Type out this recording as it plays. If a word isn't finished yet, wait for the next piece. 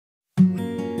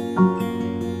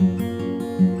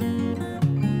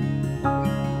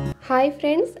Hi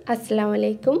friends, അസ്സലാമു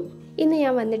അലൈക്കും. ഇന്ന്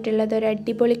ഞാൻ വന്നിട്ടുള്ളത് ഒരു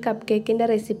അടിപൊളി കപ്പ് കേക്കിൻ്റെ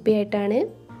റെസിപ്പി ആയിട്ടാണ്.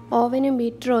 ഓവനും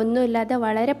ബീറ്ററും ഒന്നുമില്ലാതെ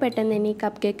വളരെ പെട്ടെന്ന് തന്നെ ഈ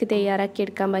കപ്പ് കേക്ക്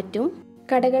തയ്യാറാക്കിയെടുക്കാൻ പറ്റും.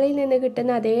 കടകളിൽ നിന്ന്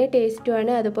കിട്ടുന്ന അതേ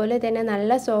ടേസ്റ്റുമാണ്, അതുപോലെ തന്നെ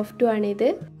നല്ല സോഫ്റ്റുമാണിത്.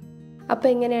 അപ്പോൾ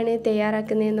എങ്ങനെയാണ്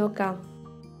തയ്യാറാക്കുന്നതെന്ന് നോക്കാം.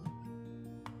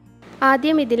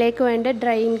 ആദ്യം ഇതിലേക്ക് വേണ്ട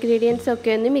ഡ്രൈ ഇൻഗ്രീഡിയൻസ്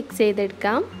ഒക്കെ ഒന്ന് മിക്സ്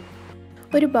ചെയ്തെടുക്കാം.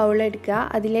 ഒരു ബൗൾ എടുക്കുക,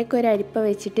 അതിലേക്ക് ഒരു അരിപ്പ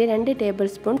വെച്ചിട്ട് 2 ടേബിൾ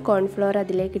സ്പൂൺ കോൺഫ്ലോർ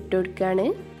അതിലേക്ക് ഇട്ട് കൊടുക്കുകയാണ്.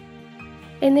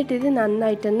 എന്നിട്ടിത്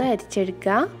നന്നായിട്ടൊന്ന്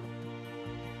അരിച്ചെടുക്കുക.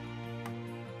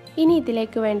 ഇനി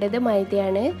ഇതിലേക്ക് വേണ്ടത്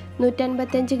മൈദയാണ്.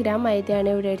 155 ഗ്രാം മൈദയാണ്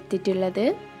ഇവിടെ എടുത്തിട്ടുള്ളത്.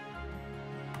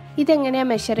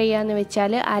 ഇതെങ്ങനെയാണ് മെഷർ ചെയ്യാന്ന്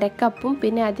വെച്ചാൽ അരക്കപ്പും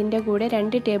പിന്നെ അതിൻ്റെ കൂടെ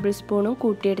 2 ടേബിൾ സ്പൂണും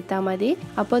കൂട്ടിയെടുത്താൽ മതി.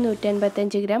 അപ്പോൾ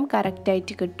 155 ഗ്രാം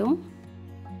കറക്റ്റായിട്ട് കിട്ടും.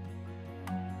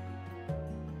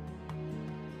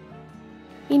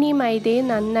 ഇനി മൈദയും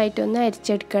നന്നായിട്ടൊന്ന്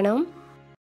അരിച്ചെടുക്കണം.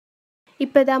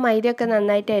 ഇപ്പോൾ ഇതാ മൈദയൊക്കെ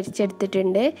നന്നായിട്ട്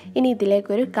അരിച്ചെടുത്തിട്ടുണ്ട്. ഇനി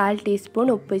ഇതിലേക്കൊരു 1/4 ടീസ്പൂൺ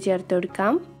ഉപ്പ് ചേർത്ത്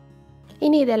കൊടുക്കാം.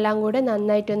 ഇനി ഇതെല്ലാം കൂടെ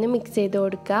നന്നായിട്ടൊന്ന് മിക്സ് ചെയ്ത്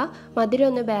കൊടുക്കുക. മധുരം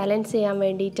ഒന്ന് ബാലൻസ് ചെയ്യാൻ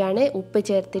വേണ്ടിയിട്ടാണ് ഉപ്പ്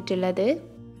ചേർത്തിട്ടുള്ളത്.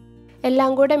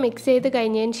 എല്ലാം കൂടെ മിക്സ് ചെയ്ത്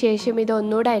കഴിഞ്ഞതിന് ശേഷം ഇത്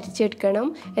ഒന്നുകൂടെ അരിച്ചെടുക്കണം.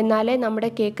 എന്നാലേ നമ്മുടെ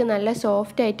കേക്ക് നല്ല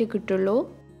സോഫ്റ്റ് ആയിട്ട് കിട്ടുള്ളൂ.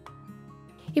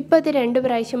 ഇപ്പോൾ ഇത് 2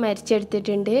 പ്രാവശ്യം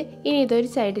അരിച്ചെടുത്തിട്ടുണ്ട്. ഇനി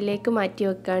ഇതൊരു സൈഡിലേക്ക് മാറ്റി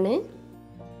വെക്കാണ്.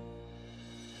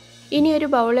 ഇനി ഒരു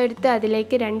ബൗളെടുത്ത്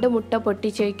അതിലേക്ക് 2 മുട്ട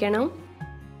പൊട്ടിച്ച് വയ്ക്കണം.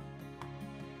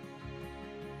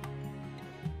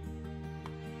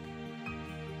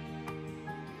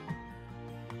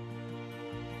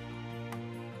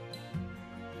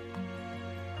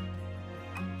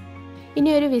 ഇനി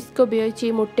ഒരു വിസ്ക് ഉപയോഗിച്ച് ഈ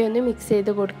മുട്ടയൊന്ന് മിക്സ്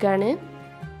ചെയ്ത് കൊടുക്കുകയാണ്.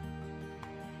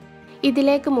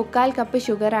 ഇതിലേക്ക് 1/4 കപ്പ്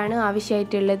ഷുഗറാണ്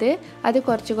ആവശ്യമായിട്ടുള്ളത്. അത്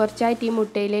കുറച്ചായിട്ട് ഈ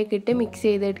മുട്ടയിലേക്ക് ഇട്ട് മിക്സ്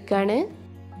ചെയ്തെടുക്കുകയാണ്.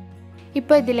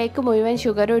 ഇപ്പോൾ ഇതിലേക്ക് മുഴുവൻ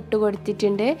ഷുഗറും ഇട്ട്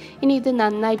കൊടുത്തിട്ടുണ്ട്. ഇനി ഇത്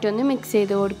നന്നായിട്ടൊന്ന് മിക്സ്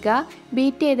ചെയ്ത് കൊടുക്കുക.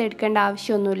 ബീറ്റ് ചെയ്തെടുക്കേണ്ട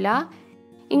ആവശ്യമൊന്നുമില്ല.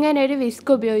 ഇങ്ങനെ ഒരു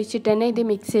വിസ്ക് ഉപയോഗിച്ചിട്ട് തന്നെ ഇത്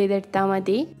മിക്സ് ചെയ്തെടുത്താൽ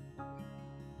മതി.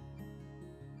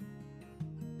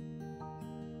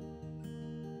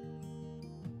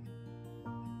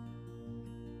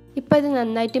 ഇപ്പോൾ ഇത്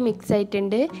നന്നായിട്ട് മിക്സ്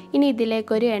ആയിട്ടുണ്ട്. ഇനി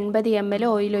ഇതിലേക്കൊരു 80 ml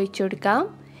ഓയിൽ ഒഴിച്ചു കൊടുക്കാം.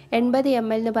 80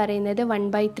 ml എന്ന് പറയുന്നത്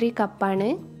 1/3 കപ്പാണ്.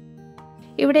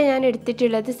 ഇവിടെ ഞാൻ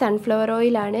എടുത്തിട്ടുള്ളത് സൺഫ്ലവർ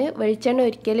ഓയിലാണ്. വെളിച്ചെണ്ണ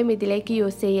ഒരിക്കലും ഇതിലേക്ക്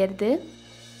യൂസ് ചെയ്യരുത്.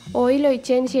 ഓയിൽ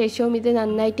ഒഴിച്ചതിന് ശേഷവും ഇത്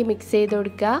നന്നായിട്ട് മിക്സ് ചെയ്ത്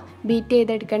കൊടുക്കുക. ബീറ്റ്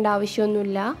ചെയ്തെടുക്കേണ്ട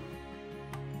ആവശ്യമൊന്നുമില്ല.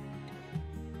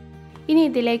 ഇനി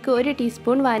ഇതിലേക്ക് 1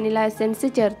 ടീസ്പൂൺ വാനില എസൻസ്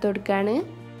ചേർത്ത് കൊടുക്കുകയാണ്.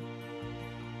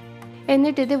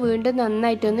 എന്നിട്ടിത് വീണ്ടും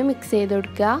നന്നായിട്ടൊന്ന് മിക്സ് ചെയ്ത്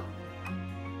കൊടുക്കുക.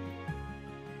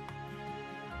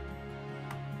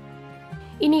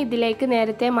 ഇനി ഇതിലേക്ക്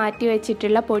നേരത്തെ മാറ്റി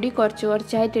വെച്ചിട്ടുള്ള പൊടി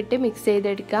കുറച്ചായിട്ടിട്ട് മിക്സ്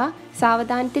ചെയ്തെടുക്കുക.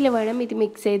 സാവധാനത്തിൽ വേണം ഇത്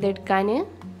മിക്സ് ചെയ്തെടുക്കാൻ.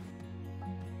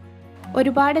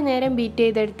 ഒരുപാട് നേരം ബീറ്റ്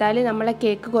ചെയ്തെടുത്താൽ നമ്മളെ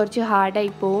കേക്ക് കുറച്ച്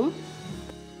ഹാർഡായി പോവും.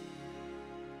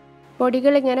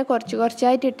 പൊടികൾ ഇങ്ങനെ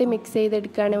കുറച്ചായിട്ടിട്ട് മിക്സ്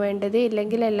ചെയ്തെടുക്കുകയാണ് വേണ്ടത്.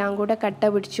 ഇല്ലെങ്കിൽ എല്ലാം കൂടെ കട്ട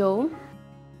പിടിച്ചു പോവും.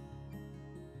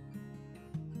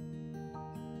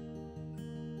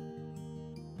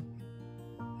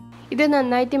 ഇത്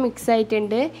നന്നായിട്ട് മിക്സ്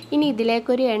ആയിട്ടുണ്ട്. ഇനി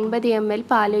ഇതിലേക്കൊരു 80 ml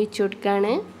പാലൊഴിച്ച്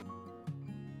കൊടുക്കുകയാണ്.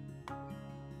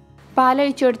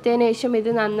 പാലൊഴിച്ച് കൊടുത്തതിന് ശേഷം ഇത്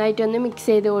നന്നായിട്ടൊന്ന് മിക്സ്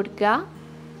ചെയ്ത് കൊടുക്കുക.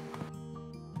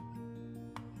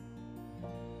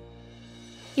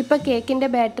 ഇപ്പോൾ കേക്കിൻ്റെ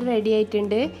ബാറ്റർ റെഡി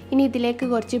ആയിട്ടുണ്ട്. ഇനി ഇതിലേക്ക്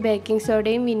കുറച്ച് ബേക്കിംഗ്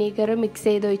സോഡയും വിനീഗറും മിക്സ്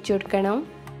ചെയ്ത് ഒഴിച്ച് കൊടുക്കണം.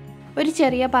 ഒരു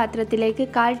ചെറിയ പാത്രത്തിലേക്ക്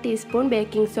 1/4 ടീസ്പൂൺ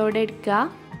ബേക്കിംഗ് സോഡ എടുക്കുക.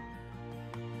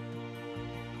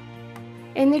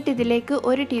 എന്നിട്ട് ഇതിലേക്ക്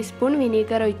 1 ടീസ്പൂൺ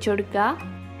വിനീഗർ ഒഴിച്ചു കൊടുക്കുക.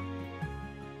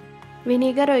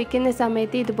 വിനീഗർ ഒഴിക്കുന്ന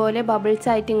സമയത്ത് ഇതുപോലെ ബബിൾസ്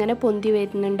ആയിട്ട് ഇങ്ങനെ പൊന്തി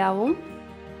വരുന്നുണ്ടാവും.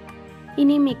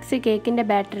 ഇനി മിക്സ് കേക്കിൻ്റെ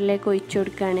ബാറ്ററിലേക്ക് ഒഴിച്ചു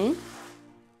കൊടുക്കുകയാണ്.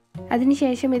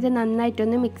 അതിനുശേഷം ഇത്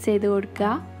നന്നായിട്ടൊന്ന് മിക്സ് ചെയ്ത്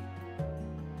കൊടുക്കുക.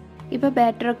 ഇപ്പോൾ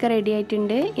ബാറ്ററൊക്കെ റെഡി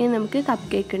ആയിട്ടുണ്ട്. ഇനി നമുക്ക്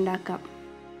കപ്പ് കേക്ക് ഉണ്ടാക്കാം.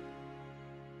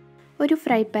 ഒരു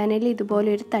ഫ്രൈ പാനിൽ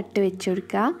ഇതുപോലെ ഒരു തട്ട് വെച്ച്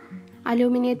കൊടുക്കുക.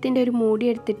 അലൂമിനിയത്തിൻ്റെ ഒരു മൂടി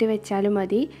എടുത്തിട്ട് വെച്ചാലും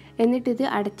മതി. എന്നിട്ടിത്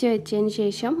അടച്ചു വെച്ചതിന്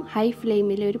ശേഷം ഹൈ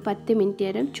ഫ്ലെയിമിൽ ഒരു 10 മിനിറ്റ്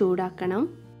നേരം ചൂടാക്കണം.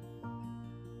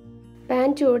 പാൻ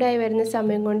ചൂടായി വരുന്ന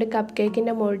സമയം കൊണ്ട് കപ്പ്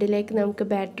കേക്കിൻ്റെ മോൾഡിലേക്ക് നമുക്ക്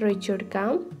ബാറ്റർ ഒഴിച്ചു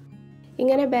കൊടുക്കാം.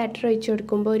 ഇങ്ങനെ ബാറ്റർ ഒഴിച്ചു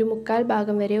കൊടുക്കുമ്പോൾ ഒരു 1/4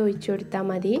 ഭാഗം വരെ ഒഴിച്ചു കൊടുത്താൽ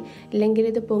മതി. അല്ലെങ്കിൽ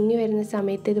ഇത് പൊങ്ങി വരുന്ന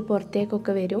സമയത്ത് ഇത്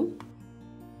പുറത്തേക്കൊക്കെ വരും.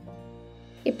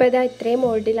 ഇപ്പോൾ ഇതാ ഇത്രയും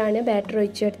മോൾഡിലാണ് ബാറ്റർ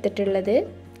ഒഴിച്ചു എടുത്തിട്ടുള്ളത്.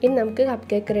 ഇനി നമുക്ക് കപ്പ്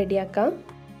കേക്ക് റെഡിയാക്കാം.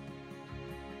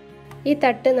 ഈ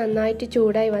തട്ട് നന്നായിട്ട്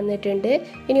ചൂടായി വന്നിട്ടുണ്ട്.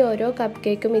 ഇനി ഓരോ കപ്പ്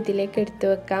കേക്കും ഇതിലേക്ക് എടുത്തു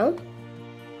വെക്കാം.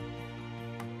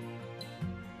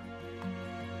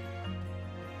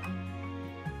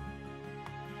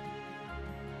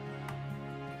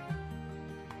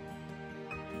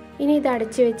 ഇനി ഇത്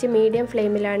അടച്ച് വെച്ച് മീഡിയം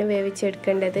ഫ്ലെയിമിലാണ്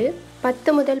വേവിച്ചെടുക്കേണ്ടത്.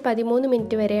 10 മുതൽ 13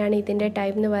 മിനിറ്റ് വരെയാണ് ഇതിൻ്റെ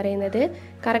ടൈം എന്ന് പറയുന്നത്.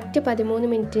 കറക്റ്റ് 13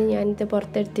 മിനിറ്റ് ഞാനിത്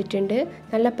പുറത്തെടുത്തിട്ടുണ്ട്.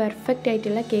 നല്ല പെർഫെക്റ്റ്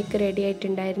ആയിട്ടുള്ള കേക്ക് റെഡി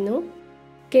ആയിട്ടുണ്ടായിരുന്നു.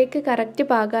 കേക്ക് കറക്റ്റ്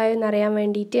പാകമായോ എന്നറിയാൻ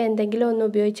വേണ്ടിയിട്ട് എന്തെങ്കിലും ഒന്ന്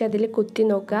ഉപയോഗിച്ച് അതിൽ കുത്തി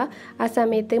നോക്കുക. ആ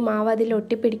സമയത്ത് മാവ് അതിൽ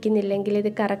ഒട്ടിപ്പിടിക്കുന്നില്ലെങ്കിൽ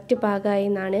ഇത് കറക്റ്റ് പാകമായി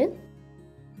എന്നാണ്.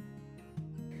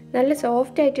 നല്ല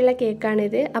സോഫ്റ്റ് ആയിട്ടുള്ള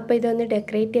കേക്കാണിത്. അപ്പോൾ ഇതൊന്ന്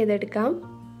ഡെക്കറേറ്റ് ചെയ്തെടുക്കാം.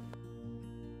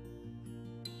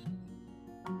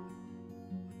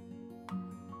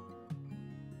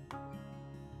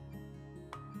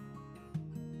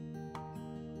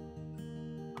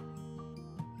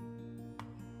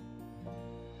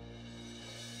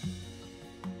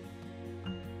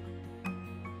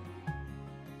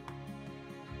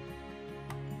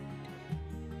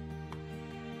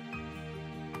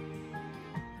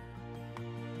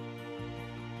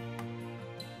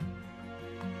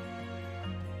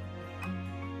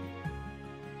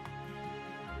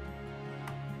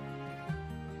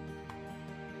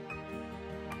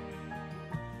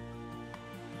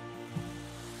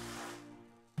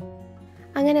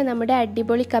 അങ്ങനെ നമ്മുടെ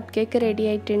അടിപൊളി കപ്പ് കേക്ക് റെഡി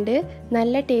ആയിട്ടുണ്ട്.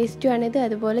 നല്ല ടേസ്റ്റുമാണിത്,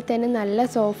 അതുപോലെ തന്നെ നല്ല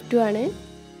സോഫ്റ്റുമാണ്.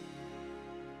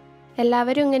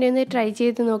 എല്ലാവരും ഇങ്ങനെയൊന്ന് ട്രൈ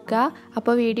ചെയ്ത് നോക്കുക.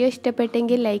 അപ്പോൾ വീഡിയോ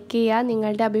ഇഷ്ടപ്പെട്ടെങ്കിൽ ലൈക്ക് ചെയ്യുക,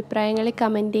 നിങ്ങളുടെ അഭിപ്രായങ്ങൾ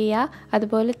കമൻറ്റ് ചെയ്യുക,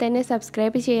 അതുപോലെ തന്നെ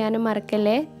സബ്സ്ക്രൈബ് ചെയ്യാനും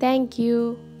മറക്കല്ലേ. താങ്ക്